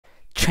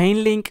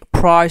Chainlink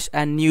price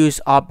and news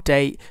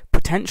update,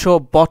 potential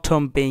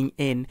bottom being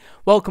in.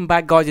 Welcome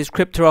back, guys. It's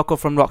Rocko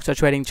from Rocko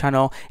Trading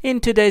Channel. In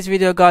today's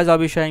video, guys, I'll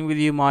be sharing with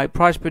you my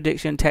price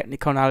prediction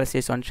technical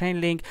analysis on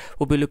Chainlink.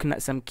 We'll be looking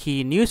at some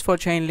key news for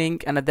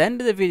Chainlink, and at the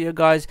end of the video,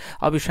 guys,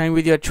 I'll be sharing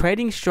with you a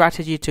trading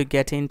strategy to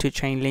get into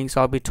Chainlink.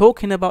 So I'll be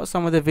talking about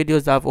some of the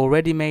videos that I've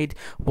already made,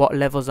 what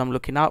levels I'm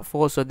looking out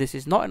for. So this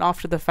is not an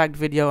after the fact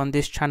video. On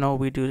this channel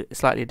we do it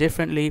slightly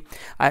differently.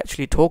 I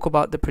actually talk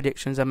about the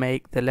predictions I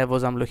make, the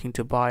levels I'm looking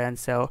to buy and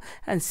sell,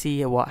 and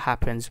see what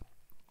happens.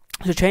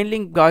 So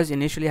Chainlink, guys,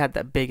 initially had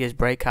that biggest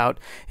breakout.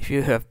 If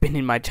you have been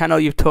in my channel,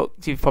 you've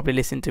probably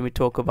listened to me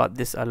talk about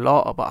this a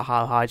lot, about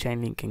how high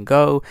Chainlink can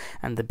go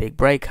and the big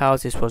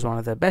breakouts. This was one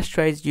of the best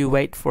trades. You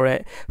wait for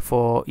it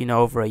for,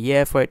 over a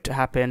year for it to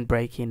happen,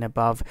 breaking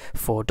above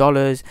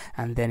 $4,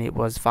 and then it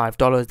was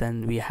 $5.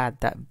 Then we had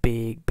that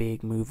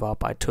big move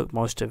up. I took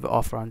most of it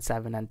off around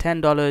 $7 and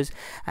 $10,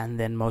 and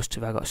then most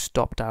of it got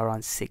stopped at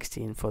around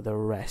 16 for the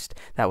rest.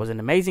 That was an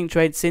amazing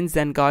trade. Since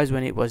then, guys,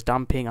 when it was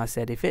dumping, I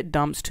said if it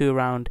dumps to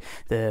around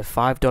the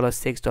 $5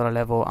 $6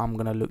 level, I'm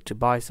gonna look to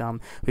buy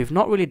some. We've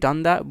not really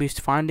done that. We're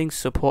finding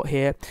support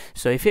here.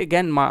 So if it,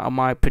 again,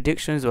 my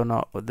predictions or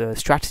not, or the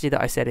strategy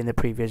that I said in the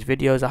previous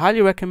videos, I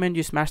highly recommend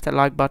you smash that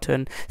like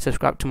button,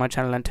 subscribe to my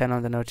channel, and turn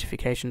on the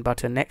notification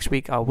button. Next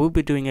week I will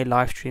be doing a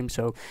live stream,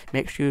 so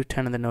make sure you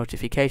turn on the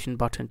notification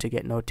button to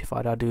get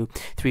notified. I'll do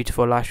 3 to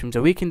 4 live streams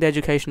a week in the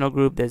educational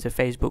group. There's a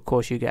Facebook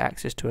course you get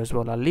access to as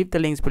well. I'll leave the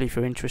links below if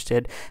you're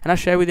interested, and I'll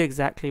share with you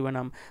exactly when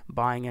I'm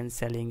buying and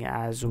selling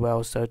as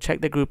well. So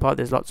check the group out.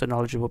 There's lots of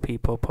knowledgeable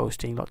people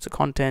posting lots of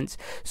contents.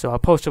 So I'll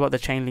post about the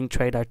Chainlink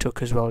trade I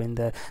took as well in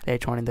the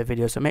later on in the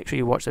video, so make sure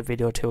you watch the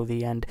video till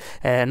the end.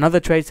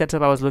 Another trade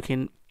setup I was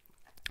looking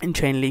in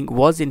Chainlink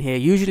was in here.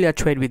 Usually I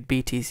trade with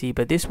BTC,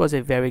 but this was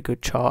a very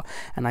good chart,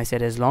 and I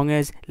said as long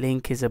as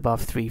Link is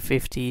above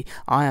 350,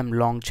 I am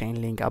long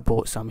Chainlink. I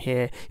bought some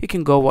here. You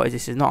can go watch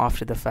this. Is not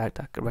after the fact.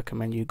 I could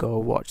recommend you go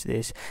watch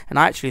this. And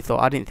I actually thought,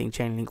 I didn't think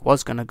Chainlink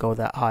was going to go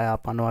that high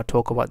up. I know I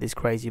talk about these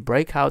crazy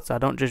breakouts. I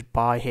don't just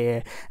buy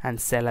here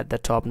and sell at the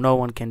top. No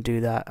one can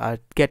do that. I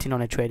get in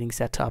on a trading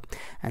setup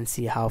and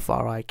see how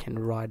far I can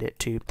ride it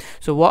to.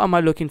 So what am I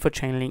looking for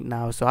Chainlink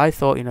now? So I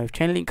thought, if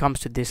Chainlink comes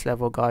to this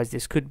level, guys,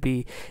 this could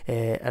be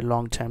a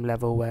long-term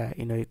level where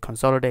it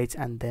consolidates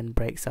and then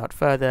breaks out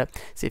further.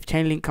 So if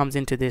Chainlink comes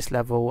into this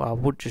level, I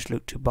would just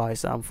look to buy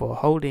some for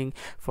holding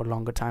for a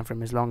longer time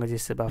frame. As long as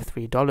it's above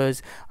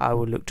 $3, I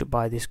would look to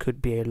buy. This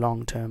could be a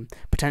long-term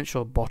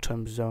potential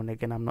bottom zone.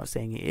 Again, I'm not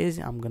saying it is.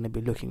 I'm going to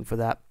be looking for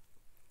that.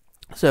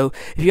 So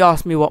if you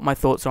ask me what my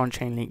thoughts are on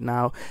Chainlink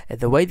now,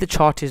 the way the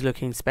chart is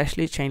looking,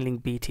 especially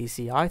Chainlink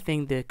BTC, I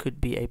think there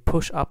could be a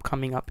push up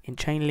coming up in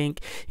Chainlink.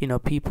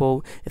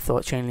 People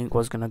thought Chainlink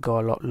was going to go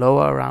a lot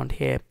lower around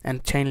here,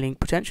 and Chainlink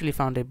potentially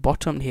found a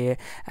bottom here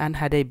and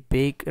had a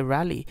big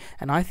rally,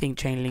 and I think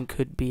Chainlink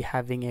could be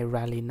having a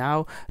rally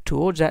now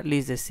towards at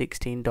least the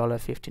 $16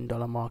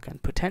 $15 mark,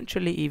 and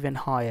potentially even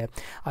higher.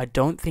 I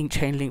don't think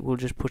Chainlink will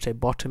just put a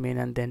bottom in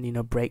and then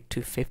break to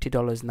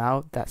 $50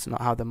 now. That's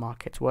not how the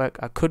markets work.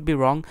 I could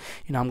be wrong.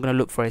 I'm going to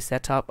look for a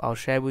setup. I'll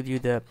share with you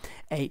the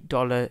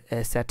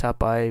 $8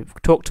 setup. I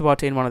talked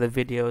about it in one of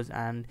the videos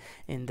and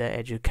in the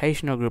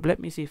educational group. Let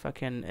me see if I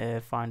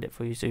can find it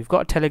for you. So you've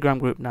got a Telegram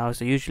group now,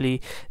 so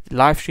usually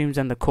live streams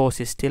and the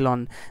course is still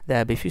on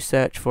there, but if you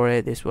search for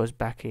it, this was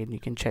back in, you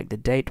can check the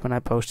date when I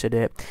posted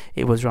it.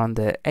 It was around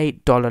the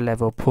 $8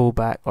 level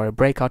pullback or a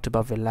breakout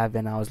above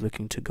 11. I was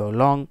looking to go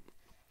long.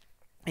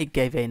 It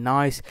gave a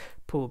nice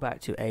pull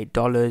back to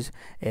 $8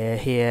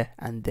 here,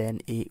 and then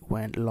it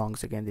went long.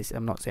 So again, this,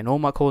 I'm not saying all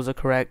my calls are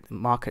correct.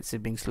 Markets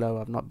have been slow.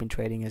 I've not been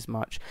trading as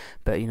much,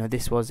 but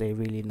this was a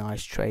really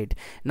nice trade.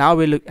 Now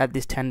we look at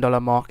this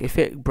 $10 mark. If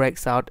it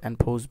breaks out and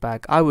pulls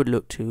back, I would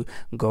look to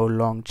go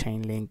long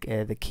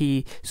Chainlink. The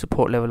key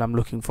support level I'm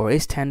looking for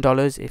is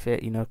 $10. If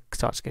it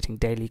starts getting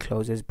daily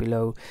closes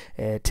below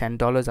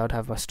 $10, I would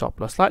have a stop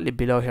loss slightly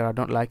below here. I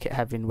don't like it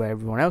having where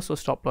everyone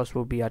else's stop loss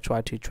will be. I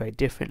try to trade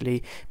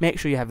differently. Make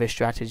sure you have a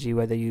strategy,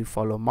 whether you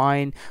follow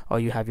mine or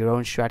you have your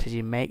own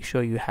strategy. Make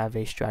sure you have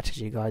a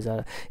strategy, guys.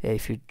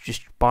 If you're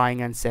just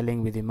buying and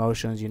selling with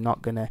emotions, you're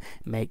not gonna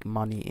make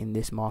money in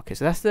this market.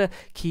 So that's the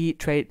key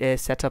trade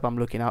setup I'm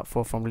looking out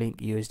for from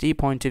Link USD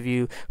point of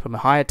view, from a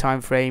higher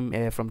time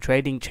frame, from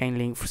trading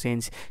Chainlink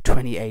since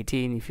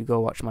 2018. If you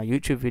go watch my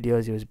YouTube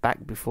videos, it was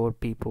back before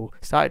people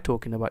started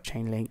talking about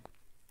Chainlink.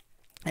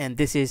 And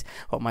this is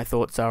what my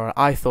thoughts are.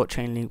 I thought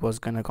Chainlink was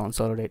going to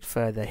consolidate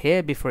further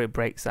here before it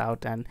breaks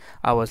out, and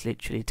I was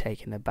literally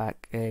taken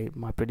aback.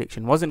 My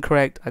prediction wasn't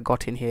correct. I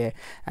got in here,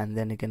 and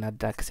then again,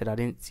 like I said, I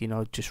didn't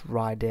just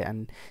ride it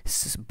and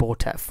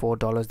bought at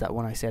 $4. That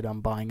when I said I'm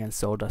buying and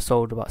sold, I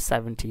sold about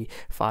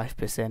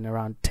 75%,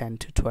 around $10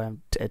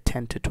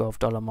 to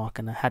 $12 mark,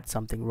 and I had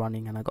something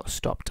running and I got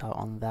stopped out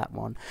on that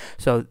one.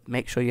 So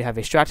make sure you have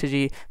a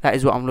strategy. That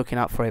is what I'm looking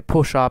out for, a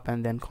push up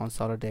and then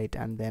consolidate,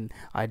 and then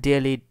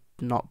ideally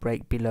not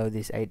break below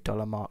this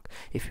 $8 mark.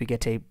 If we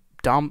get a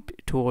dump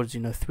towards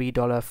 $3,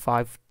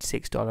 $5,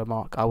 $6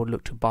 mark, I would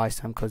look to buy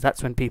some, because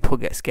that's when people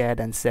get scared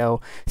and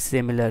sell,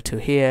 similar to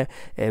here,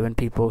 when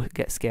people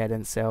get scared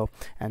and sell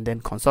and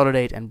then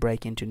consolidate and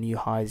break into new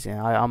highs.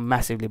 I'm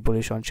massively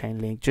bullish on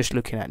Chainlink. Just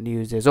looking at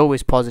news, there's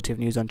always positive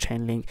news on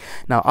Chainlink.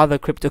 Now other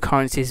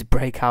cryptocurrencies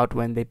break out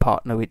when they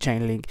partner with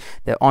Chainlink.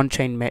 The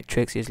on-chain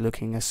metrics is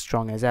looking as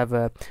strong as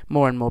ever.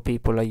 More and more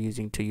people are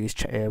wanting to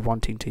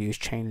use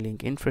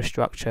Chainlink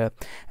infrastructure.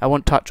 I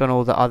won't touch on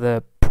all the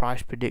other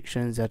price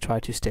predictions. I try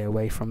to stay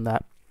away from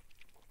that,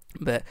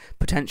 but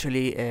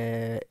potentially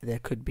there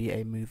could be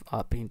a move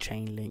up in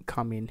Chainlink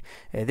coming.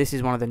 This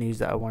is one of the news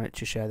that I wanted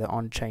to share. The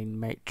on-chain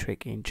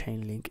metric in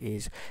Chainlink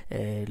is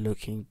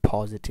looking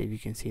positive. You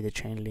can see the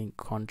Chainlink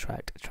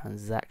contract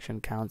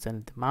transaction counts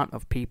and the amount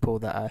of people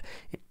that are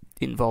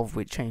involved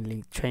with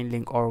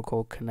Chainlink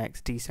Oracle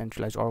Connect's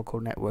decentralized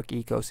Oracle network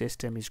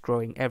ecosystem is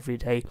growing every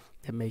day.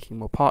 They're making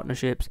more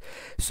partnerships,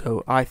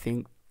 so I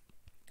think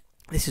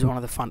this is one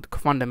of the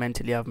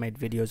fundamentally, I've made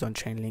videos on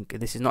Chainlink.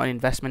 This is not an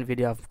investment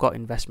video. I've got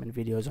investment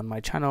videos on my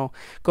channel.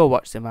 Go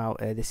watch them out.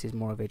 This is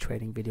more of a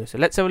trading video. So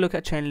let's have a look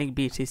at Chainlink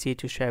BTC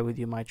to share with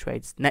you my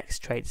next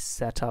trade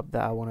setup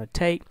that I want to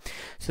take.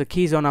 So the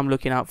key zone I'm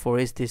looking out for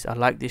is this. I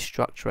like this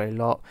structure a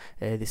lot.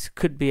 This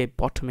could be a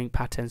bottoming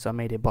pattern. So I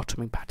made a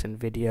bottoming pattern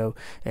video.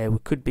 We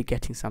could be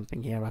getting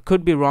something here. I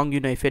could be wrong.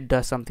 If it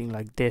does something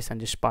like this and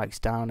just spikes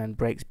down and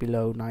breaks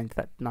below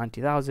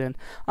 90,000,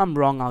 I'm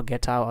wrong. I'll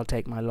get out. I'll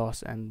take my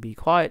loss and be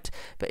quiet.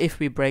 But if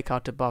we break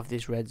out above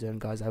this red zone,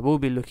 guys, I will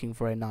be looking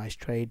for a nice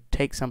trade,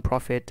 take some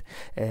profit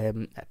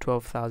at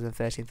 12,000,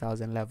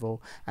 13,000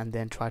 level, and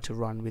then try to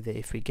run with it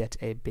if we get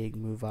a big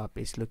move up.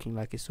 It's looking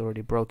like it's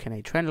already broken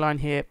a trend line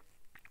here.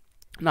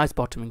 Nice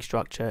bottoming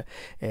structure.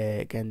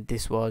 Again,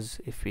 this was,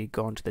 if we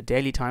go onto the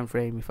daily time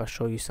frame, if I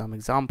show you some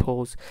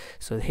examples.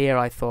 So here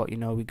I thought,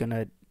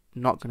 we're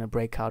not gonna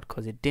break out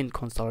because it didn't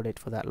consolidate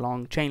for that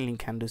long. Chainlink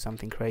can do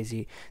something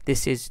crazy.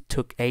 This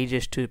took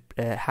ages to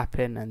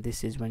happen, and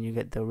this is when you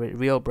get the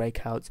real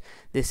breakouts.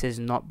 This has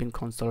not been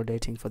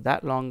consolidating for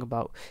that long,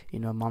 about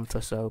a month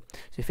or so.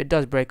 So if it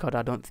does break out,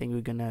 I don't think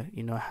we're gonna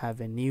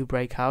have a new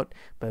breakout,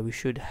 but we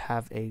should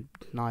have a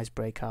nice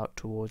breakout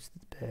towards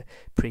the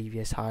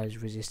previous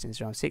highest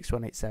resistance around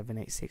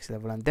 618786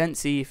 level, and then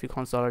see if we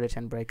consolidate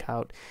and break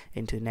out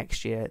into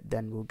next year.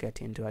 Then we'll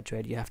get into our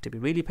trade. You have to be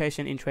really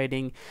patient in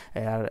trading.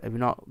 We're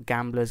not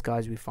gamblers,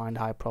 guys. We find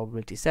high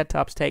probability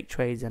setups, take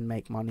trades, and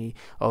make money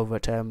over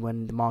time.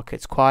 When the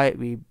market's quiet,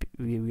 we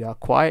are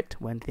quiet.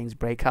 When things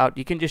break out,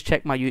 you can just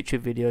check my YouTube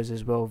videos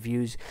as well.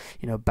 Views,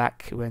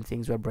 back when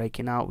things were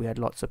breaking out, we had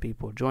lots of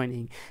people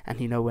joining, and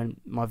when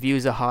my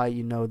views are high,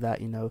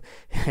 that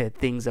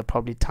things are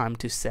probably time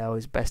to sell.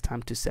 It's best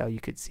time to sell. You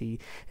could see,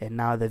 and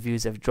now the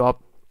views have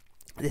dropped.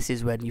 This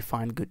is when you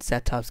find good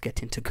setups,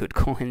 get into good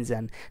coins,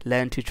 and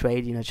learn to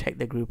trade. Check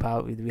the group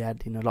out. We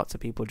had lots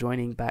of people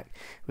joining back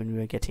when we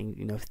were getting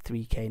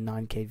 3k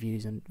 9k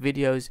views and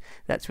videos.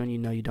 That's when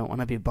you don't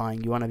want to be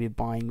buying. You want to be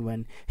buying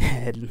when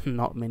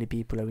not many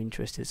people are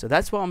interested. So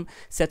that's what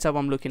setup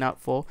I'm looking out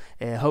for.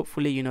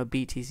 Hopefully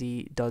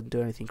BTC doesn't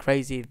do anything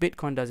crazy. If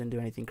Bitcoin doesn't do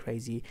anything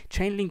crazy,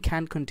 Chainlink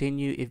can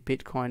continue. If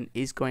Bitcoin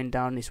is going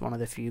down, it's one of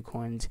the few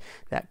coins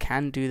that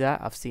can do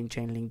that. I've seen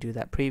Chainlink do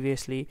that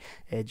previously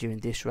during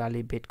this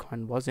rally.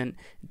 Bitcoin wasn't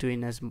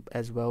doing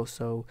as well.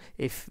 So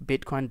if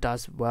Bitcoin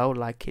does well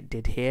like it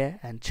did here,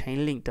 and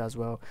Chainlink does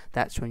well,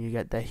 that's when you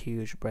get the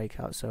huge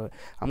breakout. So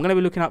I'm going to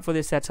be looking out for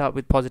this setup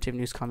with positive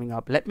news coming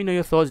up. Let me know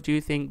your thoughts. Do you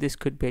think this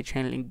could be a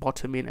Chainlink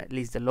bottom in, at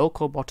least the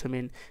local bottom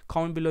in?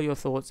 Comment below your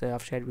thoughts.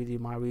 I've shared with you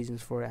my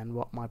reasons for it and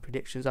what my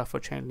predictions are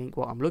for Chainlink,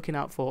 what I'm looking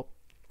out for,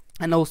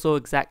 and also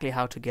exactly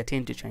how to get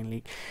into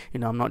Chainlink.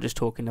 I'm not just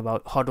talking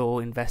about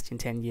hodl, invest in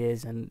 10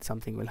 years and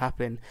something will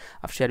happen.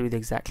 I've shared with you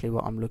exactly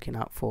what I'm looking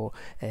out for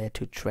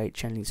to trade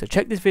Chainlink. So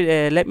check this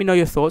video. Let me know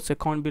your thoughts. So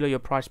comment below your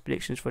price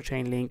predictions for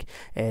Chainlink.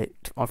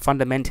 Or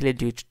fundamentally,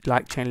 do you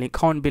like Chainlink?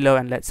 Comment below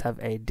and let's have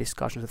a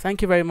discussion. So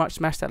thank you very much.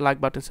 Smash that like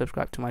button,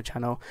 subscribe to my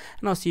channel,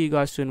 and I'll see you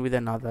guys soon with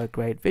another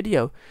great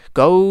video.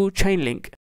 Go Chainlink.